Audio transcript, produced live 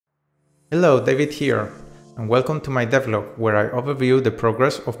Hello, David here, and welcome to my devlog where I overview the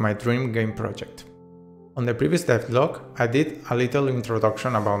progress of my dream game project. On the previous devlog, I did a little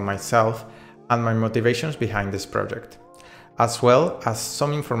introduction about myself and my motivations behind this project, as well as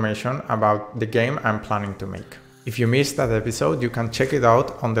some information about the game I'm planning to make. If you missed that episode, you can check it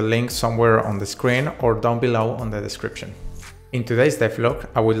out on the link somewhere on the screen or down below on the description. In today's devlog,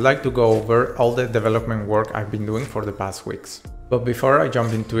 I would like to go over all the development work I've been doing for the past weeks. But before I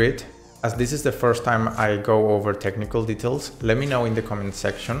jump into it, as this is the first time I go over technical details, let me know in the comment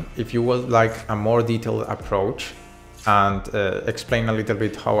section if you would like a more detailed approach and explain a little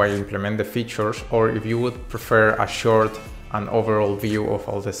bit how I implement the features, or if you would prefer a short and overall view of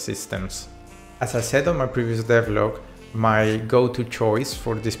all the systems. As I said on my previous devlog, my go-to choice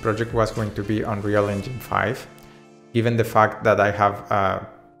for this project was going to be Unreal Engine 5, given the fact that I have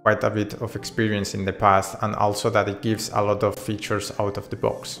quite a bit of experience in the past and also that it gives a lot of features out of the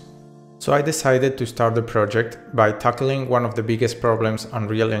box. So I decided to start the project by tackling one of the biggest problems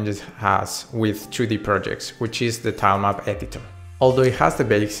Unreal Engine has with 2D projects, which is the tilemap editor. Although it has the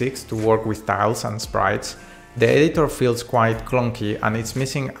basics to work with tiles and sprites, the editor feels quite clunky and it's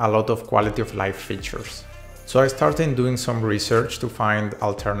missing a lot of quality of life features. So I started doing some research to find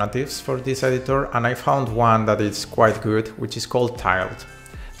alternatives for this editor, and I found one that is quite good, which is called Tiled,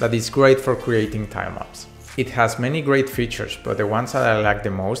 that is great for creating tilemaps. It has many great features, but the ones that I like the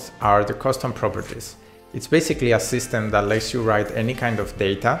most are the custom properties. It's basically a system that lets you write any kind of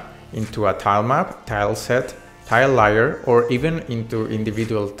data into a tilemap, tile set, tile layer, or even into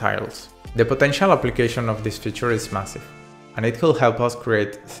individual tiles. The potential application of this feature is massive, and it will help us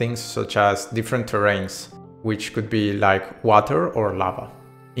create things such as different terrains, which could be like water or lava.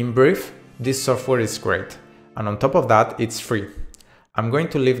 In brief, this software is great, and on top of that, it's free. I'm going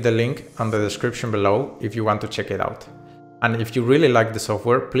to leave the link on the description below if you want to check it out. And if you really like the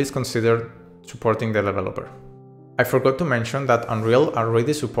software, please consider supporting the developer. I forgot to mention that Unreal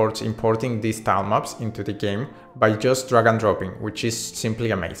already supports importing these tilemaps into the game by just drag and dropping, which is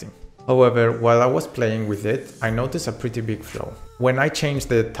simply amazing. However, while I was playing with it, I noticed a pretty big flaw. When I changed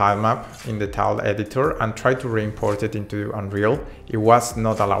the tilemap in the tile editor and tried to re-import it into Unreal, it was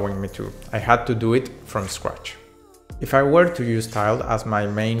not allowing me to. I had to do it from scratch. If I were to use Tiled as my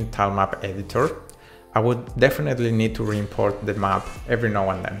main tilemap editor, I would definitely need to re-import the map every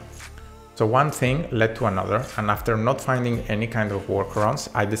now and then. So one thing led to another, and after not finding any kind of workarounds,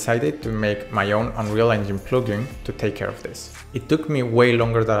 I decided to make my own Unreal Engine plugin to take care of this. It took me way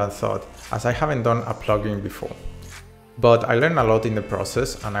longer than I thought, as I haven't done a plugin before. But I learned a lot in the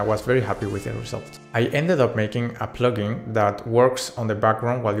process and I was very happy with the result. I ended up making a plugin that works on the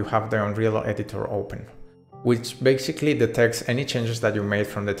background while you have the Unreal editor open, which basically detects any changes that you made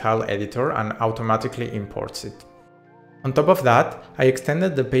from the tile editor and automatically imports it. On top of that, I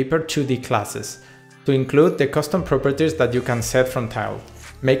extended the Paper 2D classes to include the custom properties that you can set from Tiled,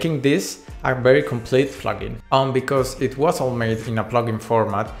 making this a very complete plugin. Because it was all made in a plugin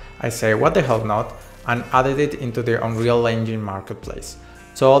format, I say what the hell not, and added it into the Unreal Engine marketplace,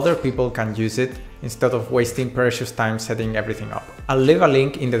 so other people can use it instead of wasting precious time setting everything up. I'll leave a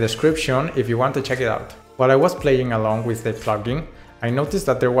link in the description if you want to check it out. While I was playing along with the plugin, I noticed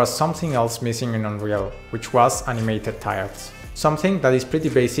that there was something else missing in Unreal, which was animated tiles. Something that is pretty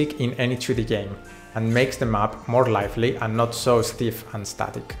basic in any 2D game and makes the map more lively and not so stiff and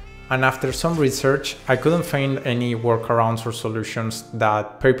static. And after some research, I couldn't find any workarounds or solutions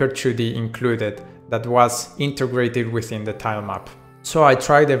that Paper 2D included that was integrated within the tile map. So I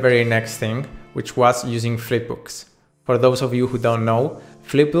tried the very next thing, which was using flipbooks. For those of you who don't know,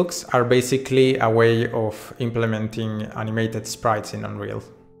 flipbooks are basically a way of implementing animated sprites in Unreal.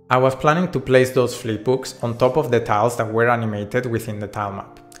 I was planning to place those flipbooks on top of the tiles that were animated within the tile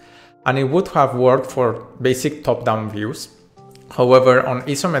map, and it would have worked for basic top-down views. However, on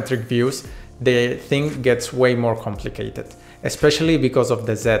isometric views, the thing gets way more complicated, especially because of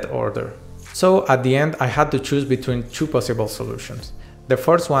the Z order. So at the end, I had to choose between two possible solutions. The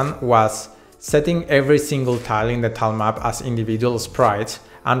first one was setting every single tile in the tile map as individual sprites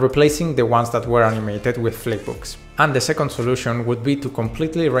and replacing the ones that were animated with flipbooks. And the second solution would be to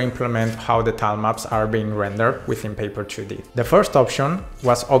completely re-implement how the tile maps are being rendered within Paper 2D. The first option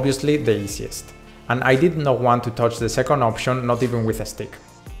was obviously the easiest, and I did not want to touch the second option, not even with a stick.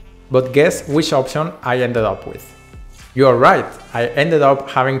 But guess which option I ended up with? You are right, I ended up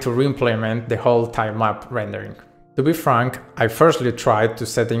having to re-implement the whole tile map rendering. To be frank, I firstly tried to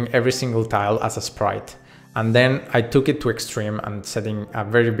setting every single tile as a sprite, and then I took it to extreme and setting a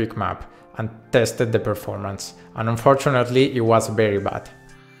very big map and tested the performance, and unfortunately it was very bad.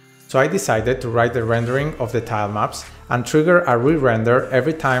 So I decided to write the rendering of the tile maps and trigger a re-render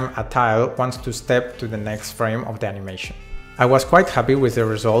every time a tile wants to step to the next frame of the animation. I was quite happy with the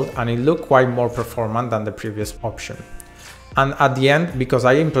result and it looked quite more performant than the previous option. And at the end, because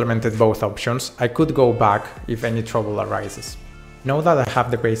I implemented both options, I could go back if any trouble arises. Now that I have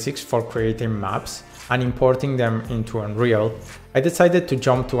the basics for creating maps and importing them into Unreal, I decided to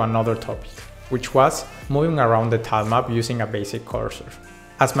jump to another topic, which was moving around the tile map using a basic cursor.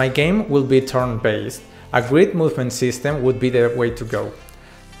 As my game will be turn-based, a grid movement system would be the way to go.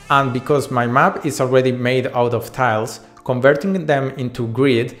 And because my map is already made out of tiles, converting them into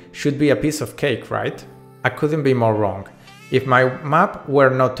grid should be a piece of cake, right? I couldn't be more wrong. If my map were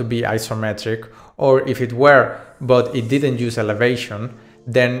not to be isometric, or if it were but it didn't use elevation,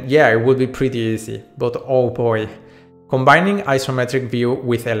 then yeah, it would be pretty easy, but oh boy. Combining isometric view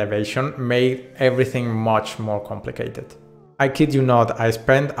with elevation made everything much more complicated. I kid you not, I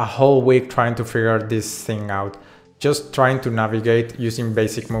spent a whole week trying to figure this thing out, just trying to navigate using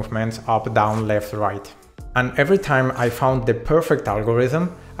basic movements up, down, left, right. And every time I found the perfect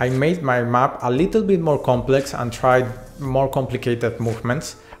algorithm, I made my map a little bit more complex and tried more complicated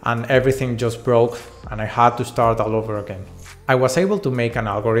movements, and everything just broke and I had to start all over again. I was able to make an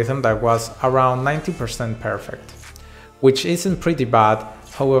algorithm that was around 90% perfect, which isn't pretty bad.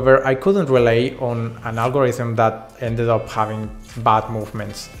 However, I couldn't rely on an algorithm that ended up having bad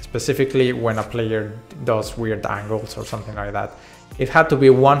movements, specifically when a player does weird angles or something like that. It had to be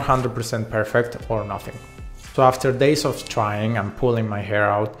 100% perfect or nothing. So after days of trying and pulling my hair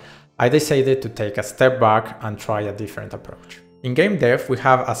out, I decided to take a step back and try a different approach. In game dev, we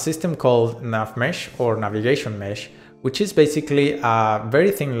have a system called nav mesh or navigation mesh, which is basically a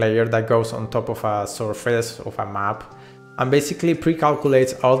very thin layer that goes on top of a surface of a map and basically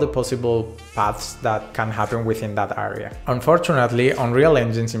pre-calculates all the possible paths that can happen within that area. Unfortunately, Unreal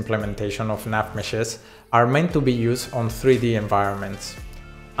Engine's implementation of nav meshes are meant to be used on 3D environments.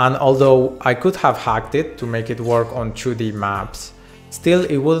 And although I could have hacked it to make it work on 2D maps, still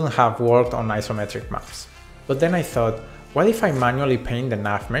it wouldn't have worked on isometric maps. But then I thought, what if I manually paint the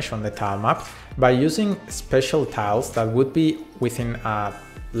nav mesh on the tile map by using special tiles that would be within a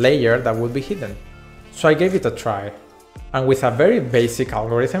layer that would be hidden? So I gave it a try. And with a very basic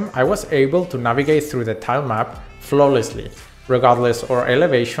algorithm, I was able to navigate through the tile map flawlessly, regardless of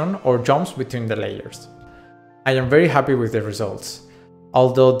elevation or jumps between the layers. I am very happy with the results.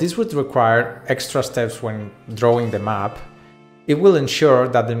 Although this would require extra steps when drawing the map, it will ensure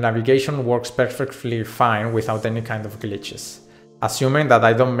that the navigation works perfectly fine without any kind of glitches, assuming that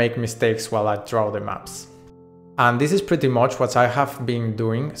I don't make mistakes while I draw the maps. And this is pretty much what I have been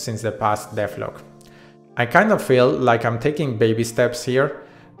doing since the past devlog. I kind of feel like I'm taking baby steps here,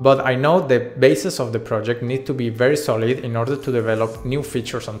 but I know the basis of the project need to be very solid in order to develop new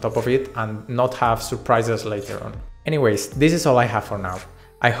features on top of it and not have surprises later on. Anyways, this is all I have for now.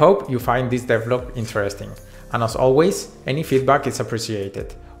 I hope you find this devlog interesting, and as always, any feedback is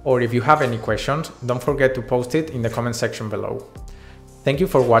appreciated. Or if you have any questions, don't forget to post it in the comment section below. Thank you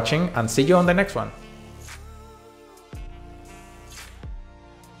for watching and see you on the next one.